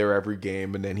 Go out there every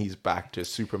game, and then he's back to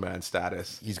Superman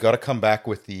status. He's got to come back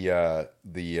with the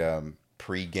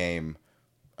pre-game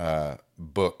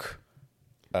book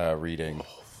reading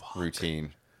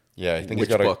routine. Yeah, I think Which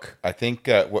book? I think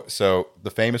so. The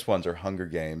famous ones are Hunger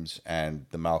Games and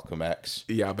the Malcolm X.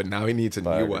 Yeah, but now he needs a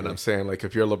new one. I'm saying, like,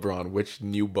 if you're LeBron, which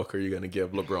new book are you going to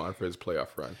give LeBron for his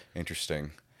playoff run?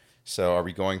 Interesting. So, are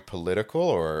we going political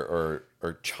or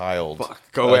child?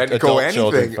 Fuck, go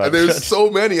anything. There's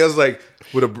so many. I was like,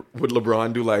 would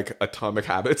LeBron do like Atomic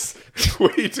Habits?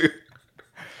 What do you do?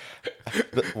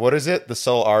 What is it? The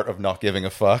soul art of not giving a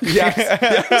fuck. Yes.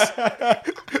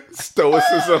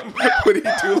 Stoicism. When he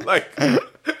do like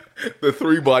the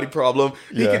 3 body problem,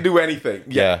 he can do anything.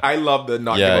 Yeah. I love the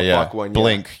not give a fuck one.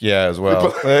 Blink, as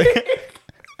well.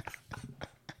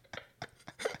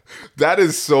 That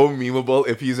is so memeable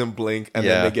if he's in Blink and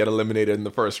then they get eliminated in the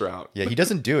first round. Yeah, he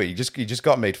doesn't do it. He just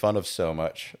got made fun of so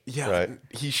much. Yeah, right?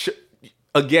 He should.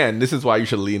 Again, this is why you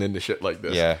should lean into shit like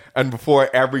this. Yeah. And before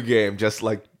every game, just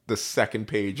like the second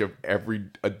page of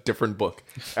a different book.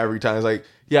 Every time it's like,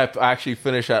 I actually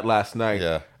finished that last night.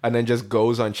 Yeah. And then just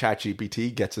goes on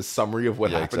ChatGPT, gets a summary of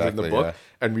what happens in the book,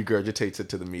 and regurgitates it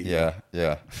to the media.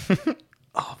 Yeah.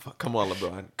 Oh, fuck. Come on,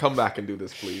 LeBron. Come back and do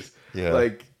this, please. Yeah.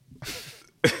 Like...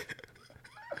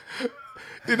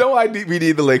 You know why we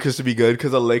need the Lakers to be good?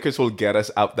 Because the Lakers will get us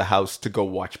out the house to go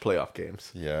watch playoff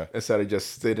games. Yeah. Instead of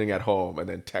just sitting at home and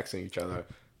then texting each other.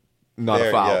 Not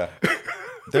a foul.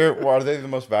 Yeah. Are they the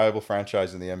most valuable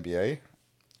franchise in the NBA?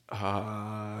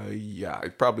 Yeah.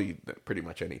 Probably pretty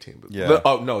much any team. Yeah.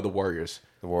 The Warriors.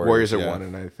 The Warriors are one,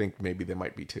 and I think maybe they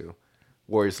might be 2.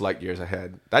 Warriors light years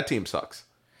ahead. That team sucks.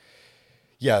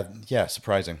 Yeah,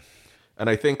 surprising.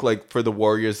 And I think like for the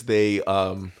Warriors, they...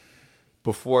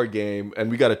 before a game,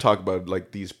 and we got to talk about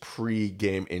like these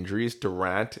pre-game injuries.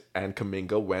 Durant and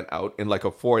Kuminga went out in like a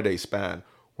 4-day span,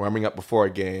 warming up before a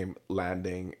game,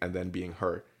 landing, and then being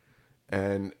hurt.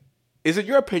 And is it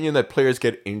your opinion that players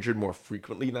get injured more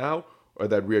frequently now, or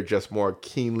that we're just more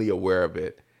keenly aware of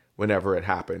it whenever it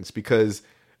happens? Because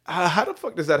how the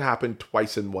fuck does that happen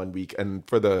twice in 1 week? And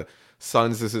for the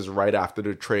Suns, this is right after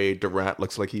the trade. Durant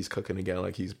looks like he's cooking again,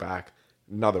 like he's back.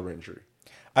 Another injury.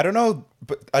 I don't know,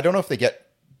 but I don't know if they get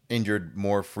injured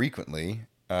more frequently,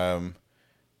 because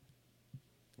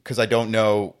I don't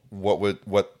know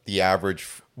what the average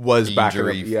was back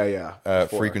in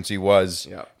frequency was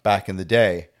back in the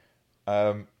day.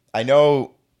 I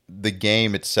know the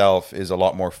game itself is a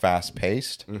lot more fast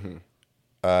paced,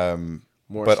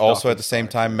 but also at the same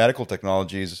time, medical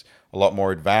technology is a lot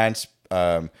more advanced.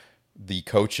 The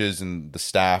coaches and the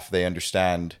staff, they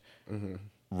understand.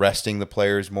 Resting the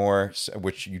players more,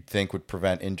 which you'd think would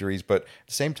prevent injuries, but at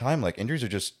the same time, like injuries are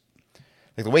just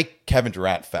like the way Kevin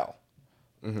Durant fell.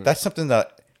 That's something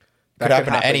that could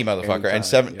happen to any motherfucker.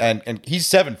 And he's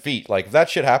 7 feet. Like if that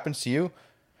shit happens to you,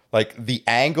 like the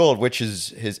angle at which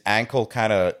his ankle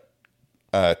kind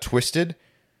of twisted.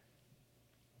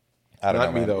 I don't know.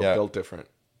 Not me though. Built different.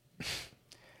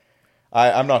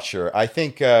 I'm not sure. I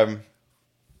think.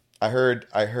 I heard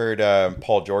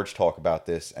Paul George talk about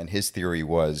this, and his theory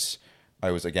was, I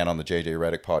was again on the JJ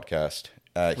Redick podcast.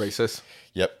 Racist?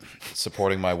 Yep,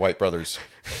 supporting my white brothers.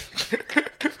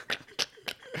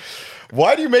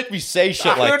 Why do you make me say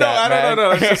shit like that, man? I don't know.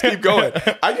 Let's just keep going.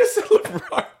 I just said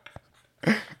LeBron.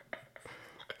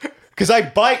 Because I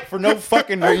bite for no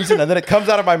fucking reason, and then it comes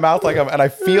out of my mouth and I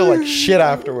feel like shit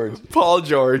afterwards. Paul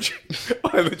George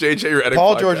on the JJ Redick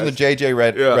Paul George on the JJ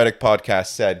Redick podcast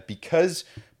said, because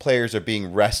players are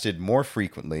being rested more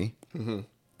frequently,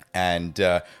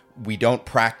 and we don't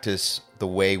practice the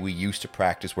way we used to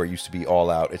practice, where it used to be all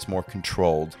out. It's more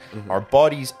controlled. Our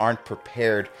bodies aren't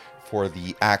prepared for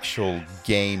the actual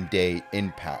game day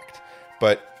impact.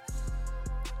 But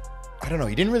I don't know.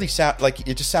 He didn't really sound like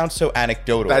it. Just sounds so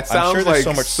anecdotal. That sounds I'm sure like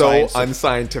so much so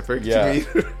unscientific to me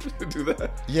to do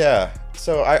that. Yeah.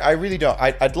 So I really don't.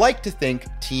 I'd like to think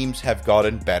teams have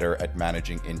gotten better at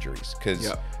managing injuries,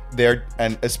 because they're,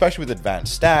 and especially with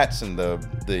advanced stats and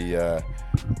the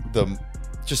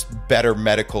just better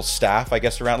medical staff, I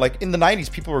guess, around. Like in the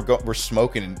 90s, people were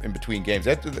smoking in between games.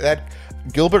 That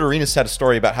Gilbert Arenas had a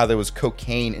story about how there was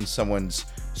cocaine in someone's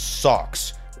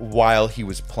socks while he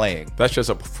was playing. That's just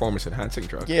a performance enhancing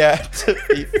drug. Yeah, to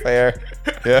be fair.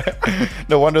 Yeah.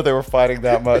 No wonder they were fighting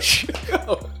that much.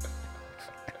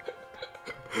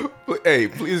 Hey,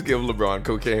 please give LeBron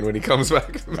cocaine when he comes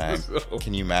back. Man,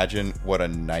 can you imagine what a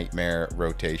nightmare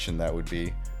rotation that would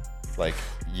be? Like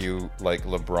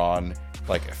LeBron,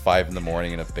 like at 5 a.m.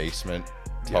 in a basement,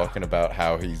 talking about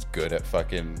how he's good at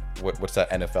fucking what's that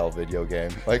NFL video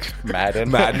game? Like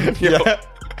Madden. Yeah.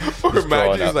 Or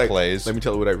imagine like plays. Let me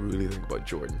tell you what I really think about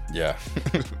Jordan. Yeah.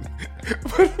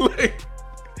 But like,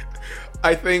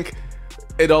 I think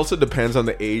it also depends on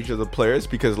the age of the players,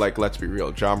 because like, let's be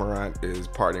real, Ja Morant is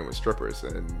partying with strippers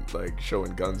and like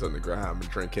showing guns on the gram and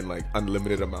drinking like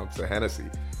unlimited amounts of Hennessy.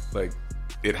 Like,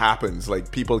 it happens.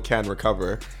 Like, people can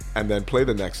recover and then play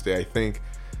the next day. I think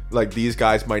like these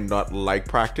guys might not like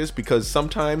practice, because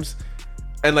sometimes,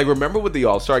 and like, remember what the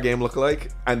All-Star game looked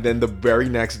like, and then the very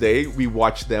next day we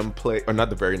watch them play, or not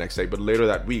the very next day, but later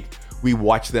that week we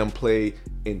watch them play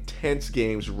intense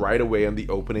games right away in the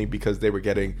opening because they were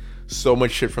getting so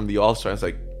much shit from the All-Stars.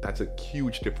 Like, that's a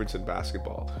huge difference in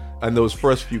basketball. And those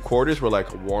first few quarters were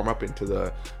like a warm-up into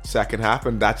the second half,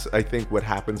 and that's, I think, what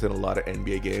happens in a lot of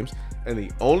NBA games. And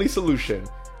the only solution,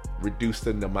 reduce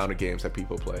the amount of games that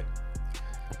people play.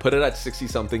 Put it at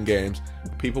 60-something games.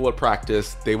 People will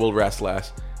practice. They will rest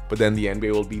less. But then the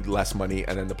NBA will be less money,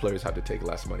 and then the players have to take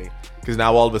less money. Because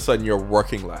now all of a sudden you're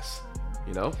working less,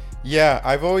 you know? Yeah,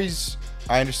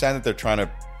 I understand that they're trying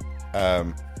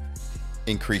to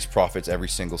increase profits every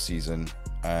single season.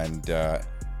 And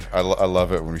I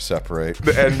love it when we separate.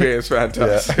 The NBA is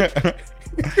fantastic.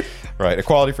 Yeah. Right.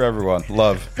 Equality for everyone.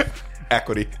 Love.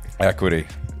 Equity. Equity.